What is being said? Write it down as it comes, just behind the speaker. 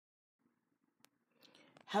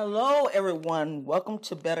Hello, everyone. Welcome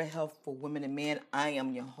to Better Health for Women and Men. I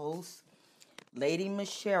am your host, Lady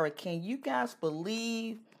Michelle. Can you guys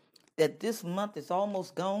believe that this month is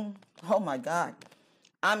almost gone? Oh my God.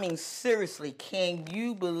 I mean, seriously, can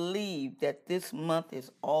you believe that this month is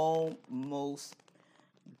almost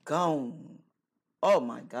gone? Oh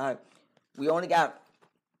my God. We only got,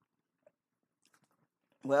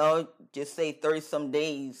 just say 30 some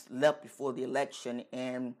days left before the election,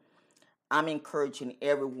 and I'm encouraging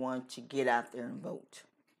everyone to get out there and vote.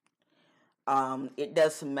 It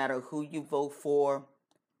doesn't matter who you vote for.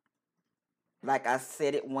 Like I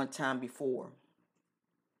said it one time before,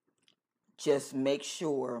 just make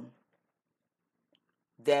sure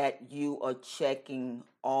that you are checking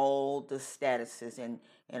all the statuses and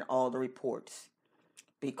all the reports,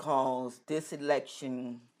 because this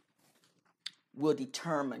election will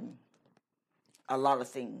determine a lot of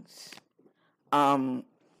things.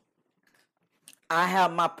 I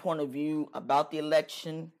have my point of view about the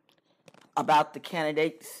election, about the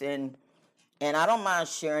candidates, and I don't mind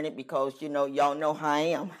sharing it because y'all know how I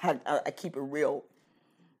am. I keep it real.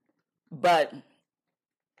 But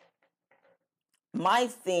my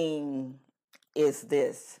thing is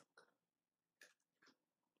this: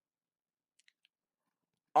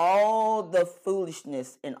 all the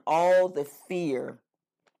foolishness and all the fear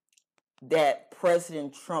that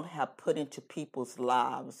President Trump have put into people's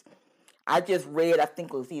lives. I just read, I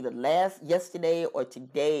think it was either yesterday or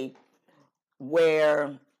today,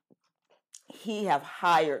 where he have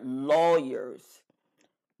hired lawyers,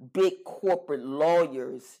 big corporate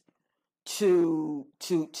lawyers, to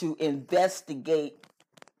investigate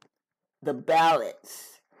the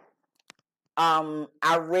ballots.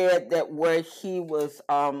 I read that where he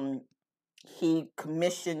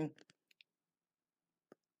commissioned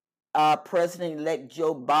President-elect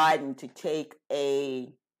Joe Biden to take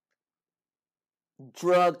a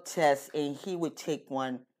drug test, and he would take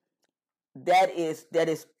one. That is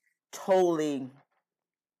totally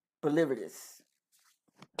bolivious.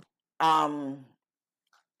 And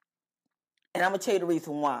I'm gonna tell you the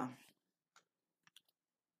reason why.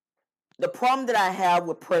 The problem that I have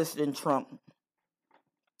with President Trump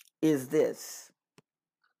is this: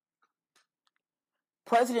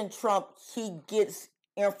 President Trump, he gets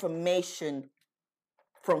information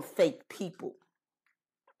from fake people.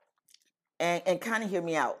 And kind of hear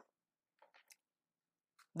me out.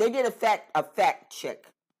 They did a fact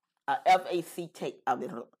check, a FACT,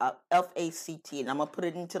 and I'm gonna put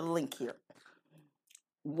it into the link here,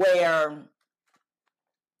 where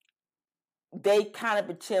they kind of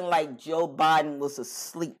pretend like Joe Biden was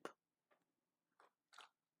asleep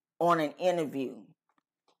on an interview.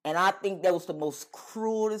 And I think that was the most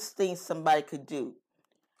cruelest thing somebody could do.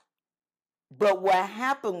 But what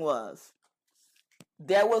happened was,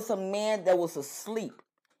 there was a man that was asleep.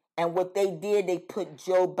 And what they did, they put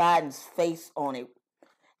Joe Biden's face on it.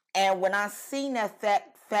 And when I seen that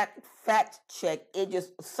fact check,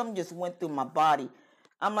 something just went through my body.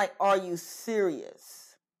 I'm like, are you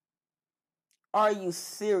serious? Are you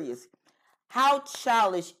serious? How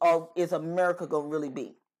childish is America gonna really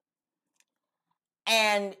be?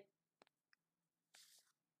 And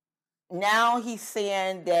now he's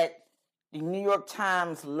saying that the New York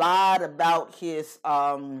Times lied about his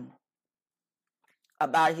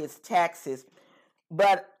taxes.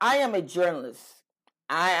 But I am a journalist.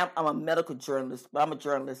 I'm a medical journalist, but I'm a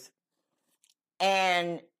journalist.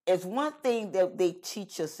 And it's one thing that they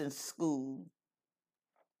teach us in school.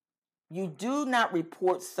 You do not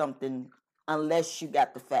report something unless you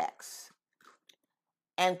got the facts.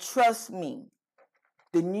 And trust me,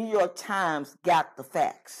 the New York Times got the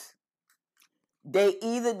facts. They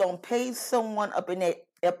either don't pay someone up in the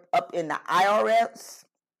IRS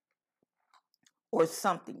or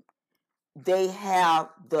something. They have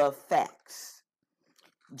the facts.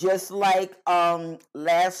 Just like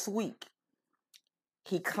last week,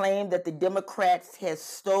 he claimed that the Democrats had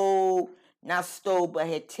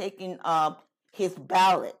had taken his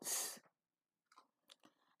ballots.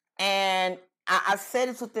 And I said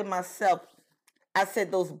this within myself. I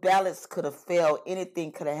said those ballots could have failed.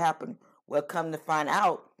 Anything could have happened. Well, come to find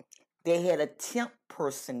out, they had a temp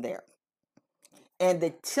person there. And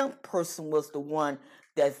the temp person was the one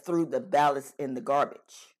that threw the ballots in the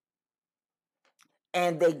garbage.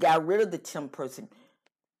 And they got rid of the temp person.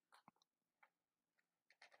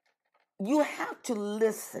 You have to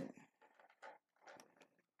listen.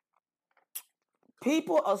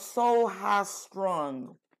 People are so high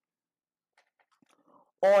strung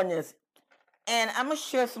on this. And I'm going to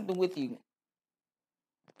share something with you.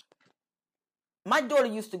 My daughter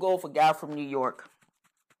used to go with a guy from New York.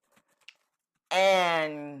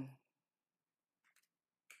 And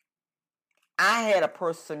I had a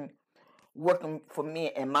person working for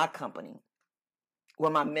me in my company,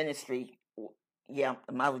 well, my ministry. Yeah,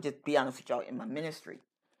 I would just be honest with y'all, in my ministry.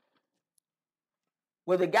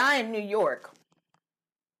 Well, the guy in New York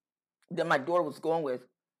that my daughter was going with,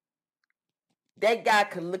 that guy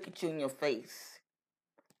could look at you in your face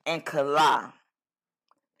and could lie.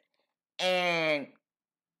 And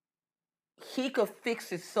he could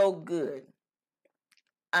fix it so good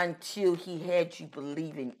until he had you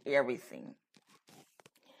believing everything.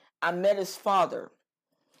 I met his father,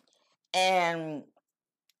 and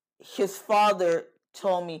his father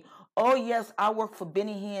told me, "Oh yes, I work for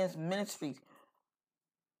Benny Hinn's Ministries."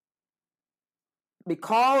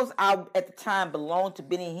 Because I at the time belonged to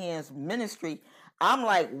Benny Hinn's ministry, I'm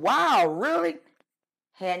like, wow, really?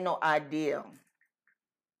 Had no idea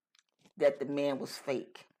that the man was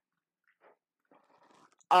fake.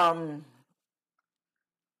 A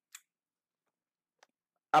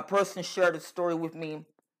person shared a story with me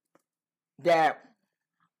that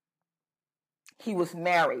he was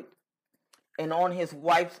married, and on his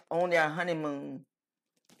wife's on their honeymoon,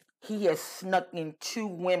 he had snuck in 2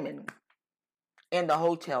 women in the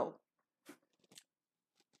hotel.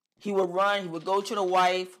 He would go to the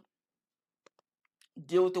wife,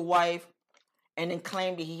 deal with the wife, and then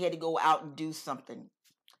claim that he had to go out and do something.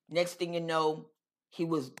 Next thing you know, he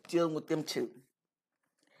was dealing with them 2.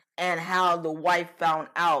 And how the wife found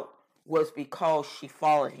out was because she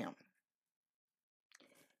followed him.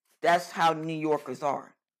 That's how New Yorkers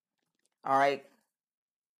are. All right.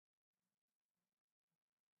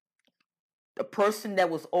 The person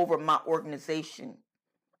that was over my organization,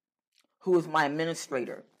 who was my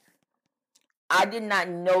administrator, I did not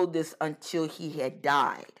know this until he had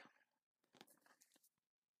died.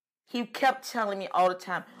 He kept telling me all the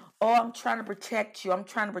time, "Oh, I'm trying to protect you. I'm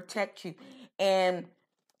trying to protect you." And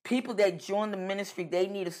people that join the ministry, they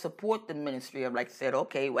need to support the ministry. I'm like, said,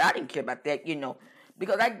 okay, well, I didn't care about that,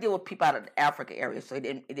 because I deal with people out of the Africa area, so it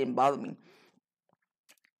didn't bother me.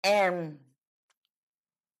 And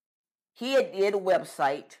he had did a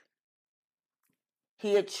website.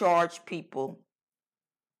 He had charged people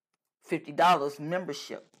 $50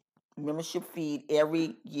 membership fee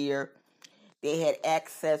every year. They had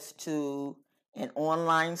access to an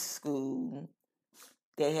online school.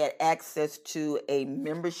 They had access to a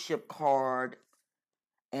membership card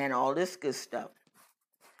and all this good stuff.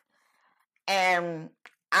 And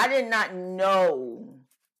I did not know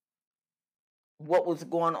what was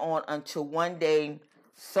going on until one day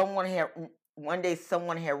someone had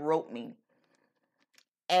wrote me,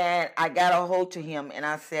 and I got a hold to him, and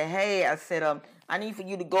I said, "Hey," I said, "I need for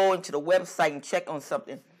you to go into the website and check on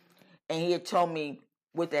something." And he had told me,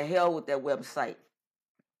 "What the hell with that website?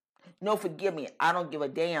 No, forgive me. I don't give a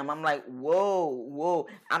damn." I'm like, whoa.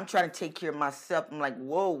 I'm trying to take care of myself. I'm like,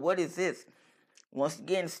 whoa, what is this? Once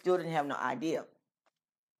again, still didn't have no idea.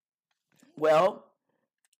 Well,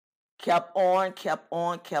 kept on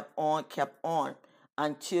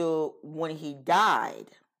until when he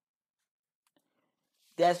died.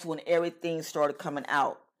 That's when everything started coming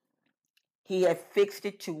out. He had fixed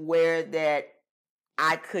it to where that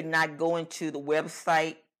I could not go into the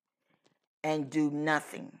website and do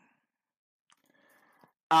nothing.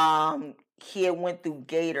 He had went through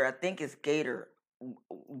Gator. I think it's Gator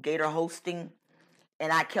hosting,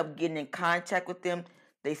 and I kept getting in contact with them.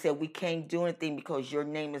 They said, "We can't do anything because your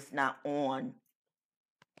name is not on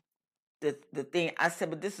the thing." I said,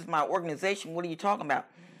 "But this is my organization. What are you talking about?"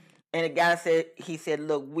 And the guy said,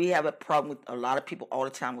 "Look, we have a problem with a lot of people all the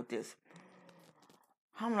time with this."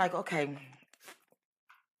 I'm like, okay.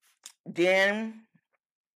 Then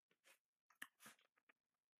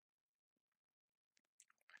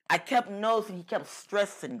I kept noticing he kept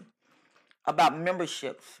stressing about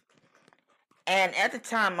memberships. And at the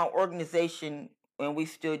time, my organization, and we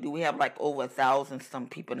still do, we have like over 1,000 some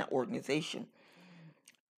people in that organization.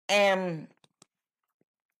 And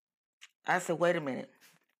I said, wait a minute.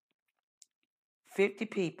 50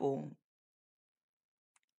 people,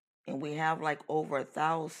 and we have like over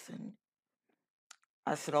 1,000.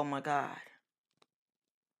 I said, oh my God.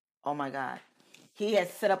 Oh my God. He had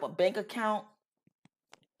set up a bank account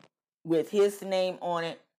with his name on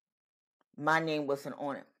it. My name wasn't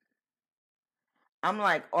on it. I'm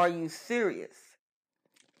like, are you serious?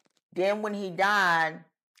 Then when he died,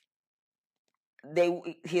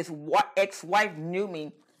 his ex-wife knew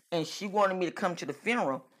me, and she wanted me to come to the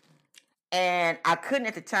funeral. And I couldn't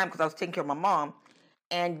at the time because I was taking care of my mom.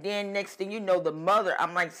 And then next thing you know, the mother,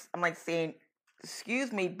 I'm like saying,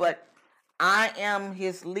 excuse me, but I am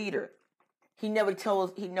his leader. He never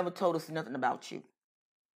told us nothing about you.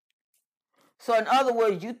 So in other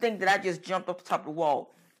words, you think that I just jumped up the top of the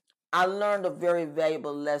wall. I learned a very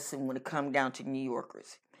valuable lesson when it comes down to New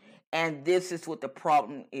Yorkers. And this is what the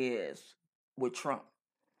problem is with Trump.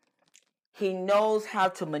 He knows how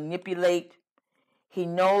to manipulate. He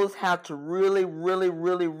knows how to really, really,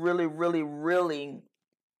 really, really, really, really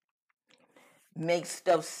make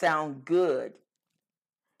stuff sound good.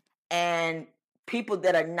 And people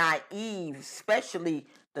that are naive, especially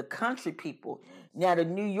the country people. Now, the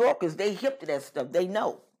New Yorkers, they hip to that stuff. They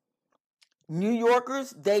know. New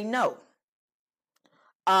Yorkers, they know.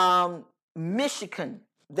 Michigan,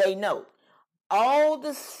 they know. All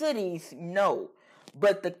the cities know,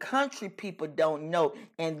 but the country people don't know.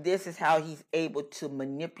 And this is how he's able to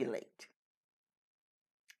manipulate.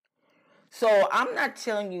 So I'm not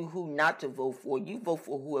telling you who not to vote for. You vote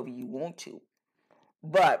for whoever you want to.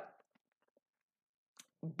 But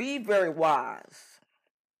be very wise.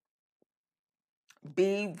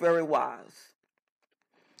 Be very wise.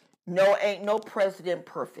 No, ain't no president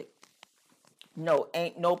perfect. No,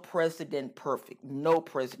 ain't no president perfect. No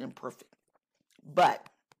president perfect. But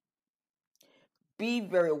be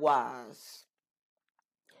very wise,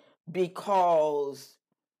 because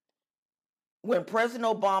when President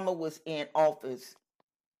Obama was in office,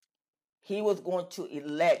 he was going to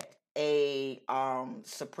elect a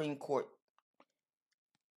Supreme Court.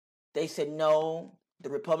 They said no. The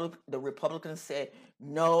Republicans said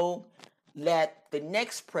no. Let the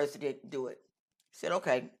next president do it. Said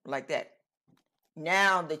okay, like that.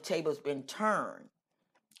 Now the table's been turned.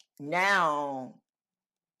 Now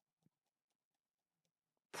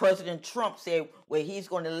President Trump said, well, he's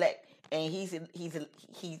going to elect, and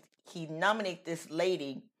he nominated this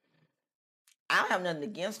lady. I don't have nothing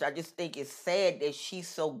against her. I just think it's sad that she's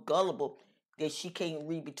so gullible that she can't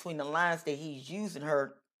read between the lines, that he's using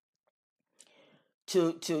her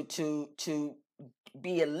to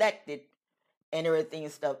be elected and everything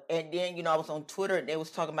and stuff. And then, I was on Twitter and they was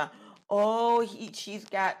talking about, oh, she's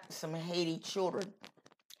got some Haitian children.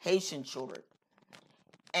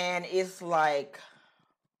 And it's like,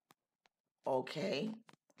 okay,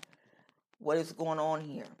 what is going on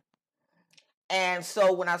here? And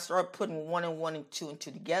so when I started putting one and two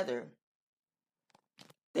together,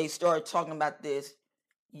 they started talking about this,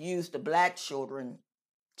 use the black children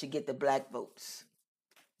to get the black votes.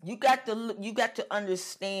 You got to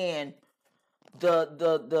understand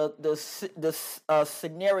the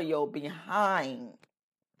scenario behind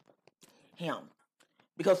him,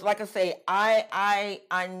 because like I say,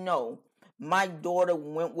 I know my daughter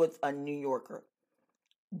went with a New Yorker.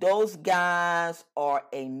 Those guys are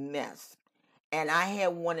a mess, and I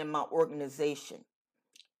had one in my organization.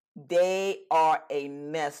 They are a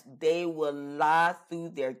mess. They will lie through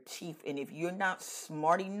their teeth, and if you're not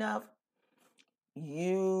smart enough,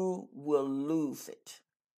 you will lose it.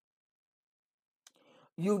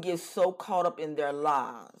 You get so caught up in their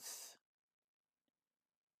lies.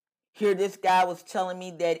 Here, this guy was telling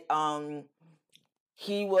me that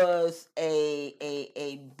he was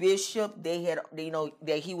a bishop. They had,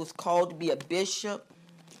 that he was called to be a bishop,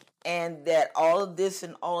 and that all of this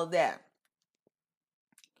and all of that.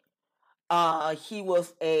 He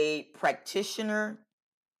was a practitioner.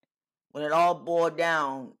 When it all boiled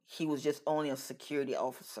down, he was just only a security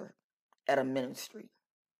officer at a ministry.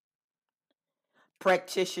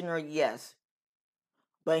 Practitioner, yes.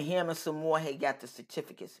 But him and some more had got the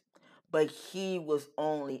certificates. But he was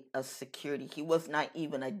only a security. He was not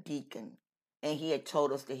even a deacon. And he had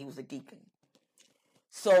told us that he was a deacon.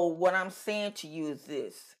 So what I'm saying to you is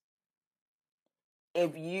this.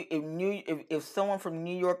 If someone from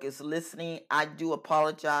New York is listening, I do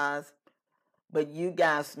apologize. But you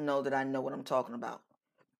guys know that I know what I'm talking about.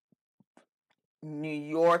 New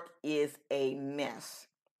York is a mess.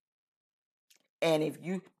 And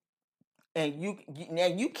now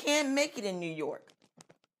you can't make it in New York.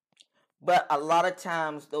 But a lot of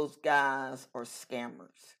times those guys are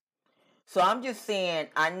scammers. So I'm just saying,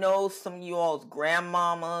 I know some of you all's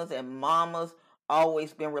grandmamas and mamas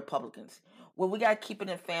always been Republicans. Well, we got to keep it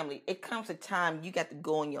in family. It comes a time you got to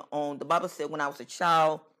go on your own. The Bible said when I was a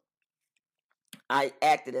child, I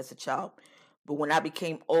acted as a child. But when I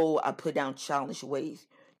became old, I put down childish ways.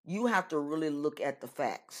 You have to really look at the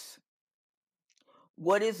facts.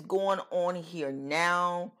 What is going on here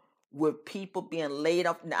now with people being laid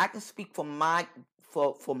off? Now, I can speak for my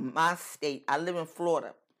state. I live in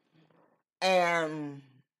Florida. And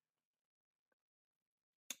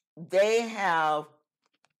they have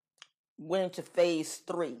went into phase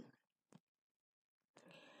 3.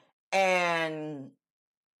 And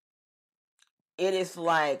it is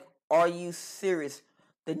like, are you serious?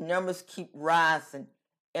 The numbers keep rising.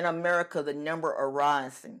 In America, the number are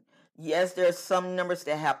rising. Yes, there's some numbers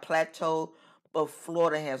that have plateaued, but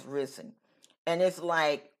Florida has risen. And it's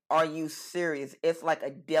like, are you serious? It's like a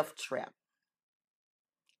death trap.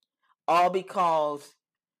 All because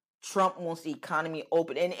Trump wants the economy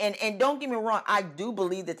open. And don't get me wrong, I do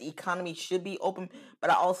believe that the economy should be open, but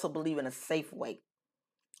I also believe in a safe way.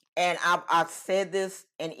 And I've said this,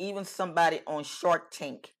 and even somebody on Shark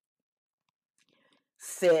Tank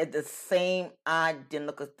said the same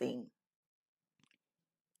identical thing.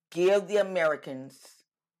 Give the Americans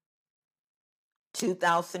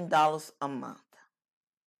 $2,000 a month.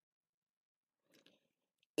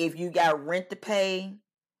 If you got rent to pay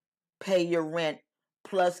your rent,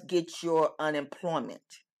 plus get your unemployment.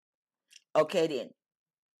 Okay, then.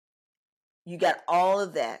 You got all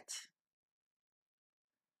of that.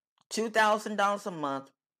 $2,000 a month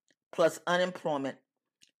plus unemployment.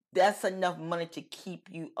 That's enough money to keep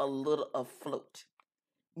you a little afloat.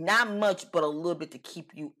 Not much, but a little bit to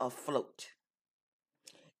keep you afloat.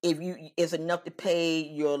 It's enough to pay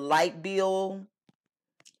your light bill.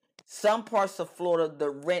 Some parts of Florida, the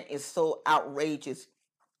rent is so outrageous.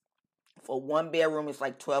 For one bedroom, it's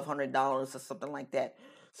like $1,200 or something like that.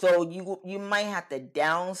 So you might have to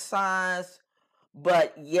downsize,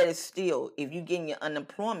 but yet it's still, if you're getting your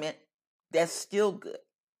unemployment, that's still good.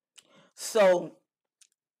 So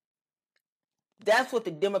that's what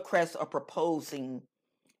the Democrats are proposing,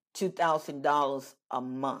 $2,000 a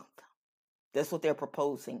month. That's what they're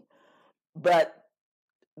proposing. But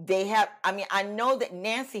they have, I know that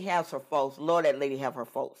Nancy has her faults. Lord, that lady have her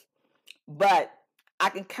faults. But I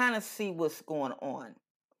can kind of see what's going on.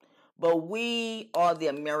 But we are the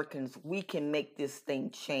Americans. We can make this thing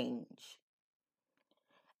change.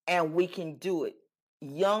 And we can do it.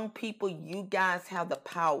 Young people, you guys have the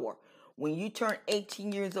power. When you turn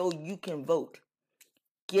 18 years old, you can vote.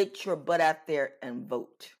 Get your butt out there and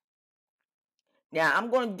vote. Now, I'm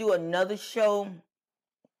going to do another show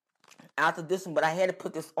after this one, but I had to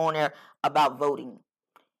put this on there about voting.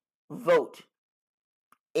 Vote.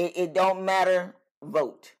 It don't matter.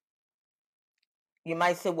 Vote. You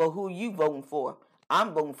might say, well, who are you voting for?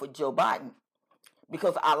 I'm voting for Joe Biden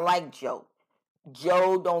because I like Joe.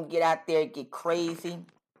 Joe don't get out there and get crazy.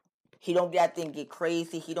 He don't get out there and get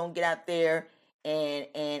crazy. He don't get out there and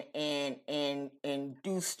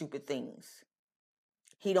do stupid things.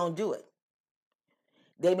 He don't do it.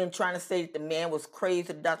 They've been trying to say that the man was crazy.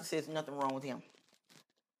 The doctor says nothing wrong with him.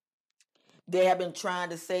 They have been trying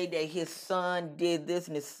to say that his son did this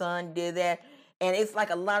and his son did that. And it's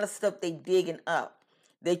like a lot of stuff they digging up.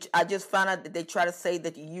 I just found out that they try to say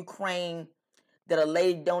that the Ukraine, that a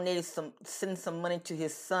lady donated send some money to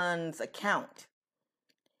his son's account.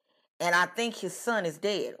 And I think his son is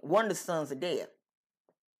dead. One of the sons are dead.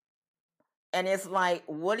 And it's like,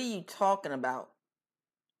 what are you talking about?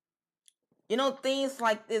 You know, things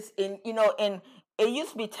like this. And it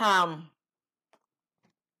used to be time,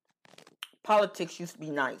 politics used to be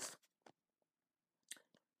nice.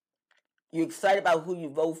 You're excited about who you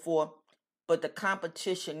vote for, but the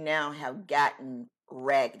competition now have gotten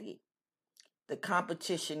raggedy. The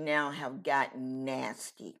competition now have gotten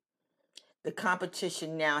nasty. The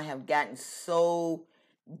competition now have gotten so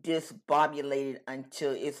disbobulated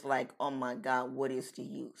until it's like, oh my God, what is the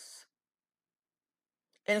use?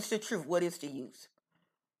 And it's the truth. What is the use?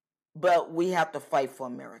 But we have to fight for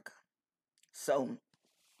America. So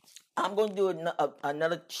I'm going to do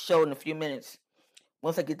another show in a few minutes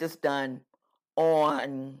once I get this done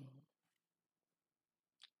on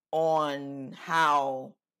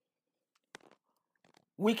how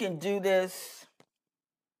we can do this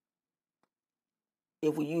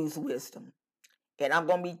if we use wisdom. And I'm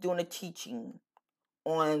going to be doing a teaching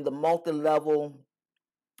on the multi-level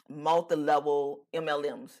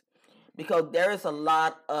MLMs, because there is a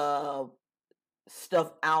lot of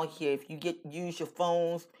stuff out here. If you use your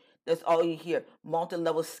phones, that's all you hear.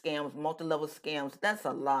 Multi-level scams. That's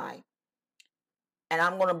a lie. And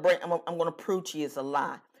I'm gonna prove to you it's a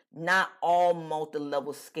lie. Not all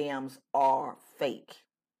multi-level scams are fake.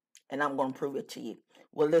 And I'm gonna prove it to you.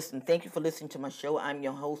 Well, listen, thank you for listening to my show. I'm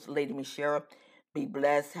your host, Lady Michelle. Be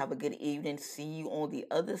blessed. Have a good evening. See you on the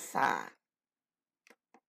other side.